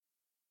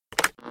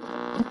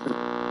The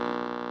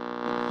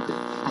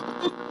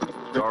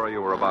story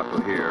you were about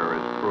to hear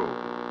is true.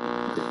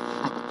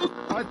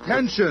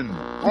 Attention,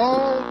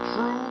 all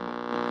true.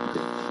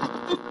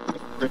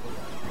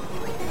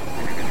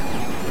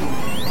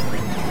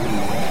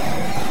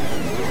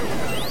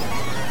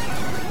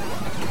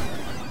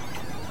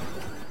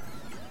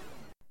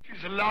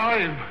 She's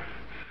alive!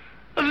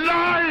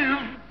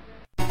 Alive!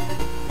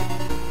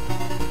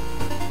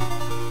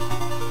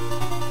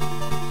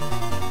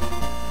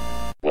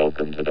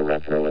 Welcome to the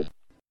Retroist.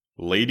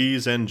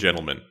 Ladies and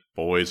gentlemen,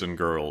 boys and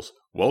girls,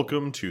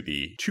 welcome to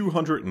the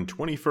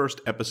 221st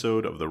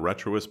episode of the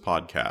Retroist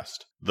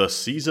Podcast, the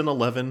Season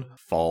 11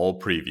 Fall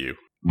Preview.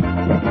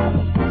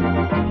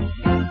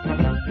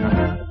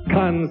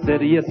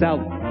 Consider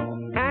yourself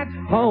at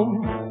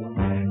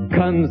home.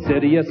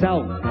 Consider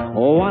yourself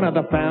one of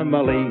the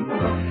family.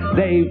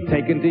 They've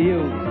taken to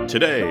you.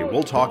 Today,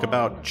 we'll talk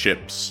about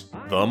Chips,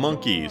 the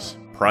Monkees,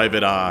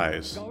 Private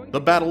Eyes,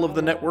 the Battle of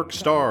the Network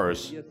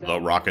Stars, The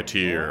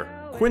Rocketeer,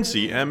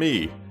 Quincy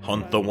M.E.,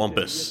 Hunt the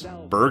Wumpus,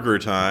 Burger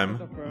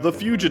Time, The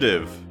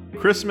Fugitive,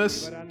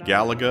 Christmas,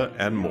 Galaga,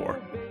 and more.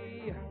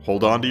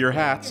 Hold on to your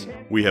hats,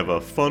 we have a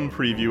fun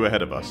preview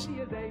ahead of us.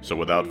 So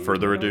without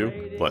further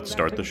ado, let's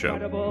start the show.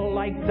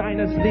 Like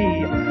Dynasty,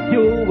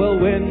 you will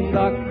win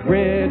the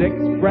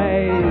critics'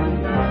 praise.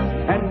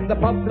 And the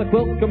public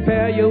will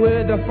compare you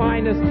with the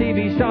finest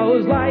TV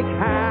shows like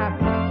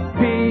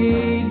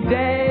Happy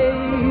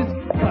Days.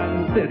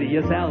 Consider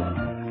yourself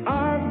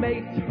our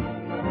mate.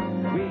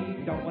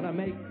 We don't want to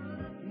make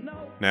no...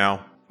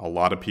 Now, a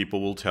lot of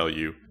people will tell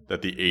you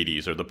that the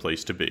 80s are the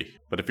place to be.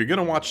 But if you're going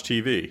to watch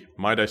TV,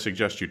 might I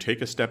suggest you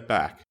take a step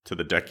back to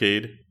the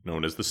decade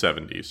known as the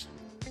 70s.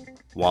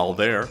 While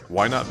there,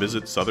 why not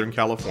visit Southern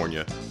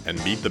California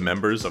and meet the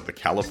members of the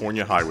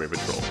California Highway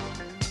Patrol?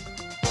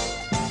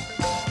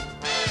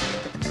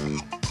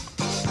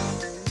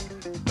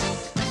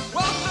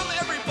 Welcome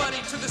everybody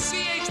to the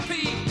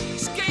CHP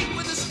Skate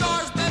with the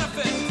Stars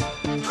benefit.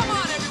 Come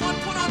on everyone,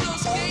 put on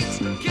those skates,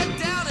 get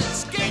down and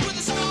skate with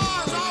the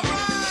stars, all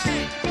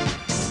right!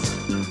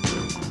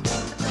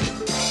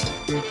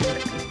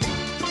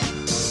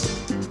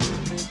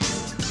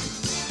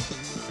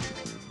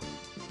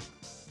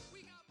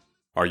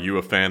 Are you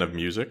a fan of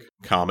music?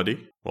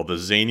 Comedy? Well, the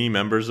zany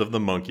members of the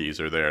Monkees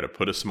are there to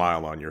put a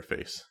smile on your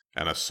face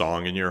and a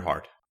song in your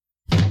heart.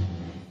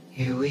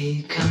 Here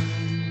we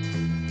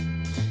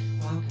come,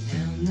 walking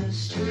down the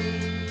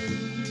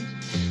street.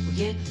 We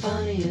get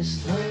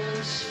funniest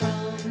looks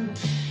from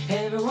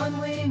everyone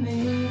we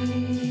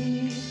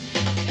meet.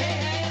 Hey,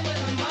 hey, we're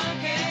the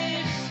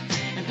Monkees,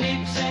 and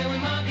people say we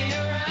monkey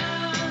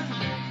around,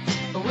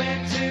 but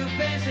we're too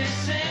busy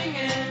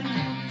singing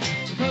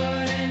to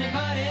put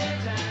anybody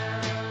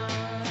down.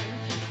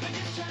 We're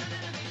just trying to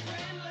be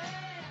friendly.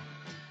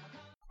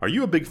 Are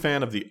you a big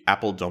fan of the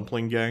Apple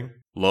Dumpling Gang?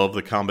 Love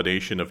the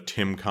combination of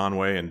Tim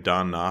Conway and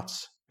Don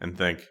Knotts? And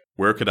think,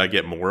 where could I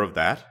get more of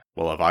that?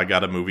 Well, have I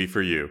got a movie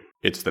for you.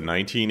 It's the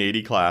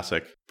 1980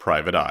 classic,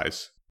 Private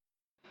Eyes.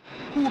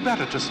 Who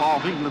better to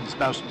solve England's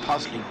most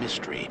puzzling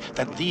mystery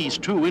than these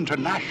two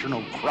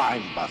international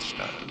crime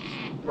busters?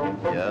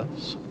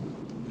 Yes?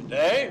 Good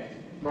day.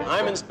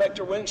 I'm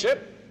Inspector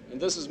Winship, and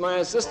this is my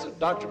assistant,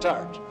 Dr.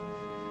 Tart.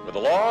 For the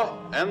law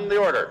and the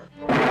order.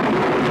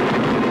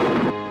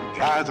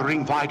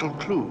 Gathering vital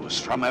clues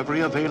from every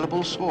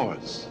available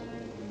source.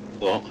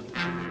 Well,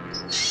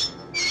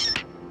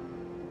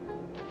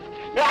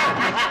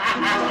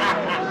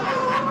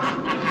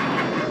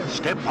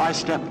 Step by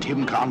step,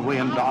 Tim Conway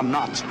and Don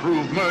Knotts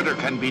prove murder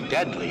can be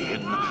deadly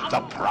in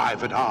The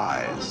Private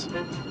Eyes.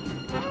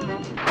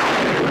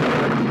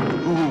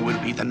 Who will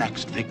be the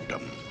next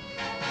victim?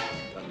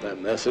 Got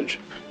that message.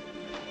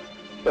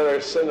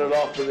 Better send it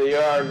off to the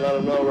yard and let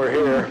them know we're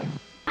here.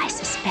 I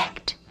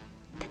suspect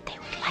that they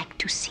would like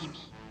to see me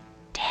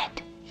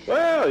dead.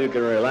 Well, you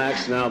can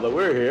relax now that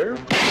we're here.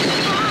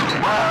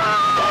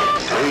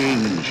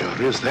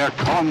 Danger is their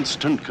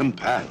constant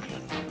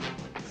companion.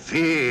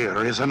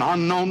 Fear is an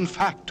unknown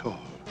factor.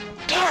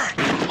 Tart!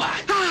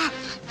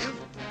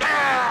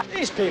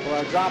 These people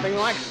are dropping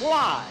like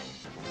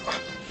flies.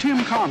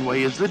 Tim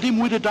Conway is the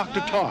dim-witted Dr.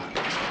 Tart.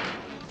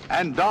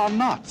 And Don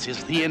Knotts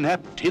is the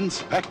inept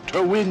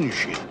Inspector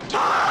Winship.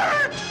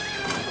 Tart!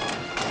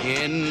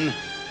 In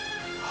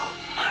Oh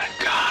my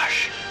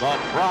gosh. The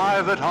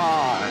Private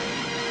Eye.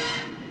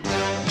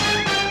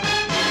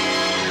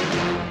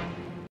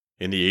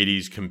 In the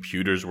 80s,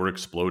 computers were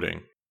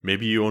exploding.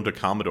 Maybe you owned a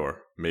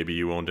Commodore, maybe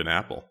you owned an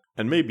Apple,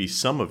 and maybe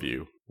some of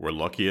you were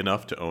lucky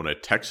enough to own a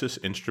Texas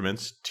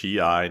Instruments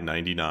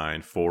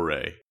TI-99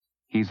 4A.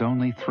 He's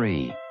only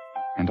 3,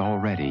 and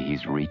already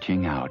he's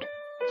reaching out,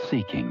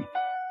 seeking,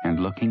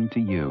 and looking to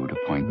you to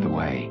point the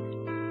way.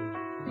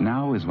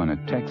 Now is when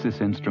a Texas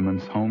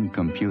Instruments home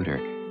computer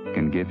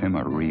can give him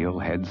a real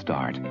head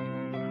start.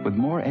 With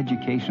more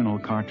educational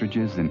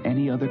cartridges than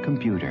any other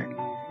computer,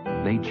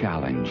 they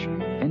challenge,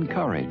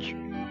 encourage,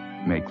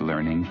 make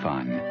learning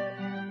fun.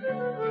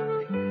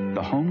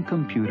 The home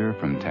computer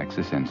from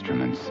Texas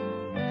Instruments.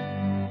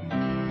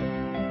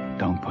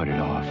 Don't put it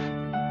off.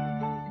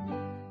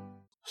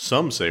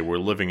 Some say we're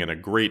living in a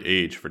great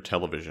age for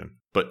television,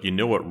 but you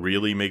know what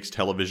really makes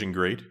television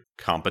great?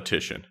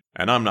 Competition.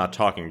 And I'm not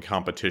talking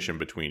competition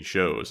between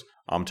shows,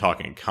 I'm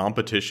talking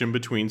competition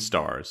between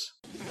stars.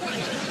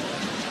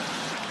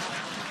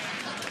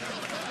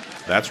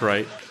 That's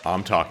right,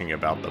 I'm talking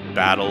about the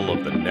battle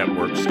of the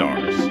network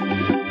stars.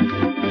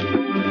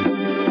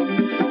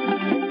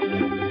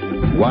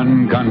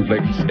 One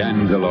conflict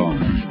stands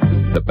alone.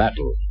 The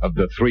battle of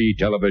the three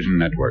television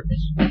networks.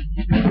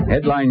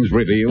 Headlines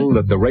reveal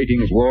that the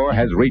ratings war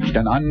has reached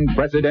an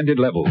unprecedented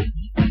level.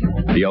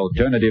 The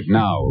alternative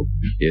now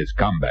is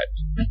combat.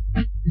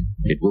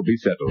 It will be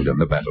settled in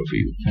the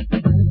battlefield.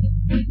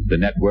 The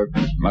networks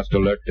must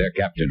alert their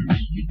captains.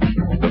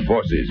 The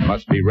forces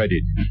must be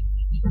readied.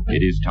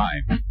 It is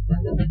time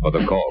for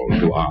the call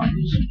to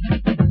arms.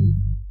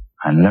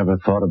 I never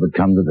thought it would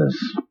come to this.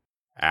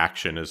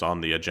 Action is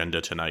on the agenda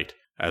tonight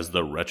as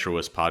the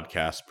Retroist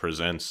Podcast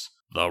presents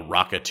The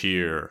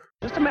Rocketeer.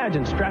 Just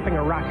imagine strapping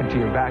a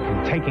Rocketeer back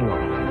and taking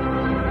off.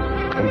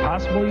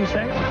 Impossible, you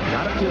say?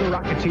 Not if you're the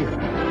Rocketeer.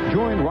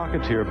 Join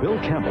Rocketeer Bill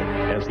Campbell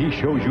as he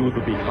shows you the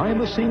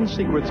behind-the-scenes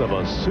secrets of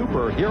a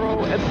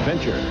superhero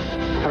adventure.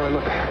 All right,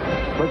 look,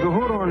 like a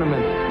hood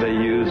ornament. They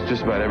use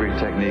just about every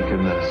technique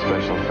in the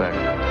special effect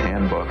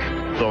handbook.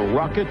 The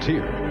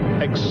Rocketeer.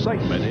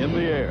 Excitement in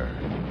the air.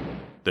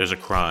 There's a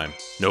crime.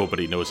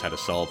 Nobody knows how to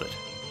solve it.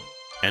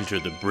 Enter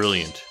the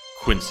brilliant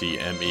Quincy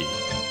M.E.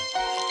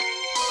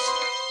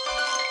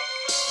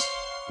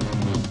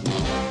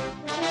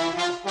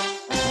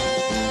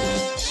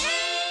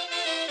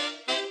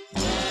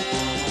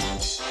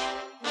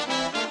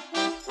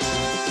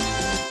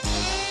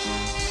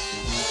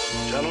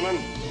 Gentlemen,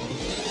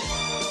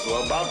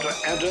 we're about to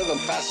enter the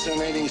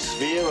fascinating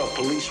sphere of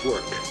police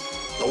work,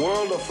 the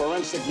world of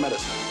forensic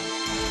medicine.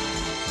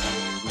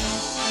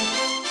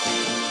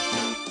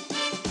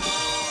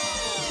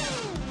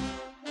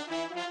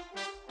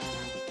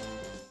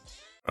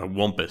 A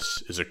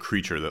wumpus is a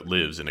creature that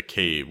lives in a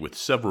cave with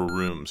several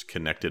rooms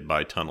connected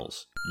by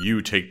tunnels.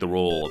 You take the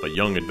role of a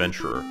young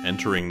adventurer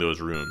entering those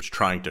rooms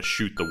trying to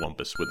shoot the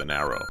wumpus with an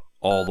arrow,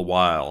 all the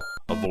while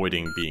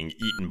avoiding being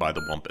eaten by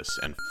the wumpus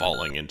and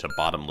falling into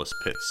bottomless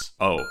pits.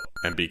 Oh,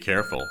 and be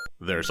careful,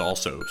 there's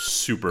also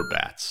super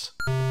bats.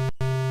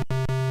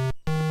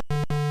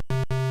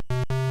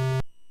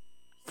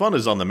 Fun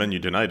is on the menu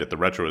tonight at the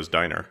Retroist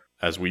Diner,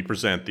 as we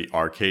present the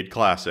arcade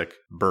classic,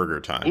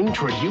 Burger Time.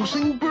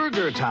 Introducing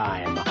Burger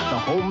Time, the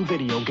home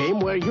video game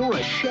where you're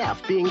a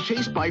chef being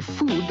chased by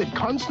food that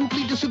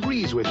constantly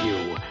disagrees with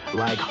you,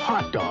 like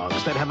hot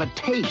dogs that have a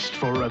taste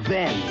for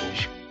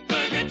revenge.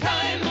 Burger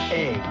Time!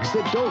 Eggs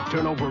that don't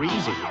turn over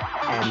easy,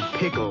 and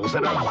pickles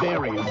that are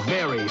very,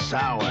 very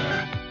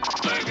sour.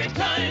 Burger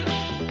Time!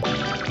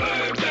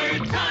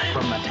 Burger Time!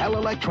 From Mattel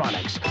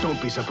Electronics,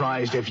 don't be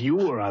surprised if you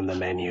were on the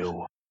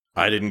menu.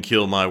 I didn't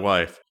kill my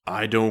wife.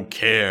 I don't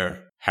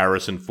care.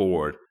 Harrison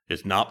Ford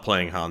is not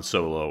playing Han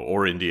Solo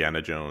or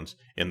Indiana Jones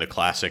in the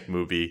classic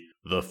movie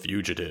The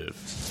Fugitive.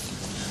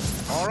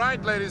 All right,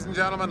 ladies and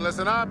gentlemen,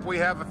 listen up. We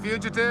have a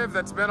fugitive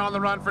that's been on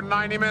the run for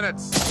 90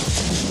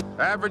 minutes.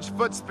 Average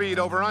foot speed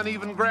over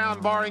uneven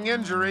ground barring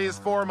injury is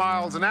 4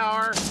 miles an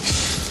hour.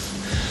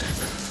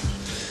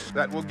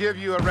 That will give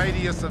you a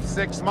radius of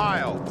 6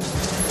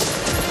 miles.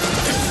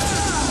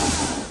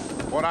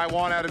 What I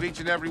want out of each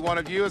and every one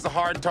of you is a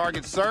hard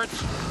target search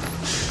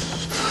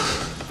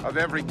of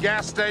every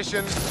gas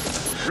station,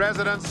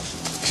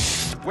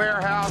 residence,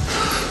 warehouse,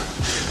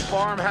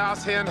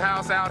 farmhouse, hen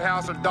house,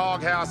 outhouse, or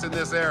dog house in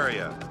this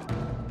area.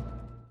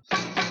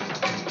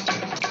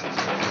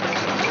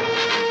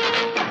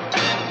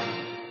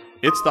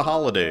 It's the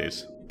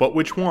holidays, but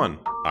which one?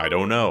 I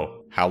don't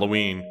know.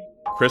 Halloween,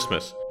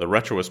 Christmas. The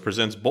Retroist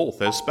presents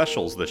both as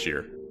specials this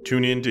year.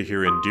 Tune in to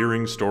hear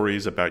endearing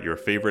stories about your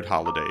favorite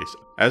holidays,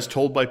 as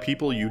told by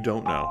people you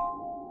don't know.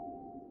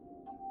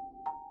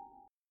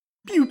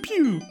 Pew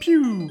pew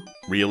pew!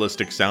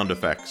 Realistic sound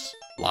effects.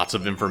 Lots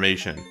of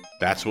information.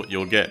 That's what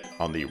you'll get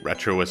on the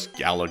Retroist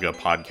Galaga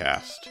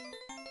podcast.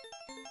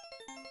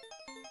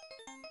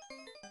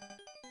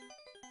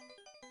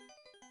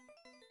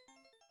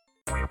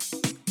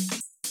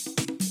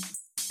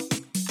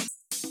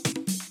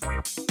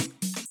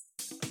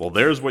 Well,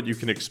 there's what you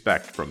can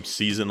expect from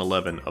Season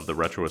 11 of the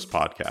Retroist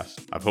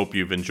Podcast. I hope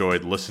you've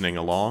enjoyed listening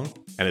along,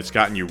 and it's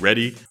gotten you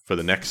ready for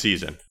the next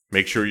season.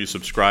 Make sure you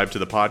subscribe to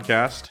the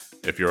podcast.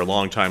 If you're a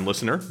long-time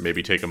listener,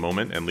 maybe take a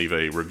moment and leave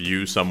a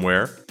review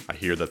somewhere. I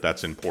hear that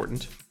that's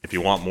important. If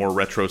you want more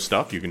retro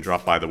stuff, you can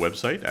drop by the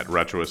website at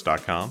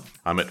retroist.com.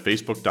 I'm at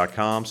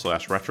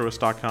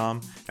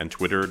facebook.com/retroist.com and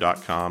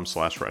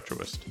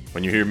twitter.com/retroist.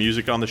 When you hear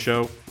music on the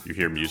show, you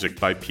hear music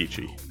by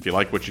Peachy. If you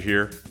like what you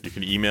hear, you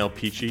can email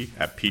Peachy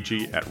at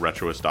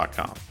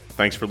retroist.com.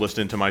 Thanks for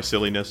listening to my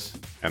silliness,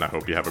 and I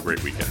hope you have a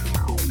great weekend.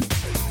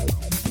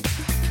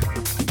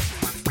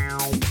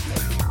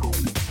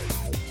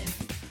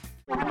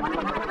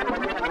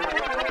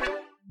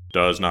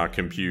 Does not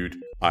compute.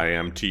 I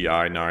am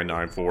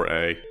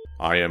TI-994A.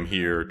 I am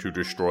here to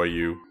destroy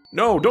you.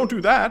 No, don't do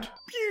that!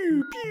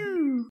 Pew,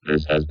 pew!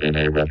 This has been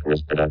a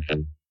Retroist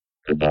production.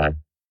 Goodbye.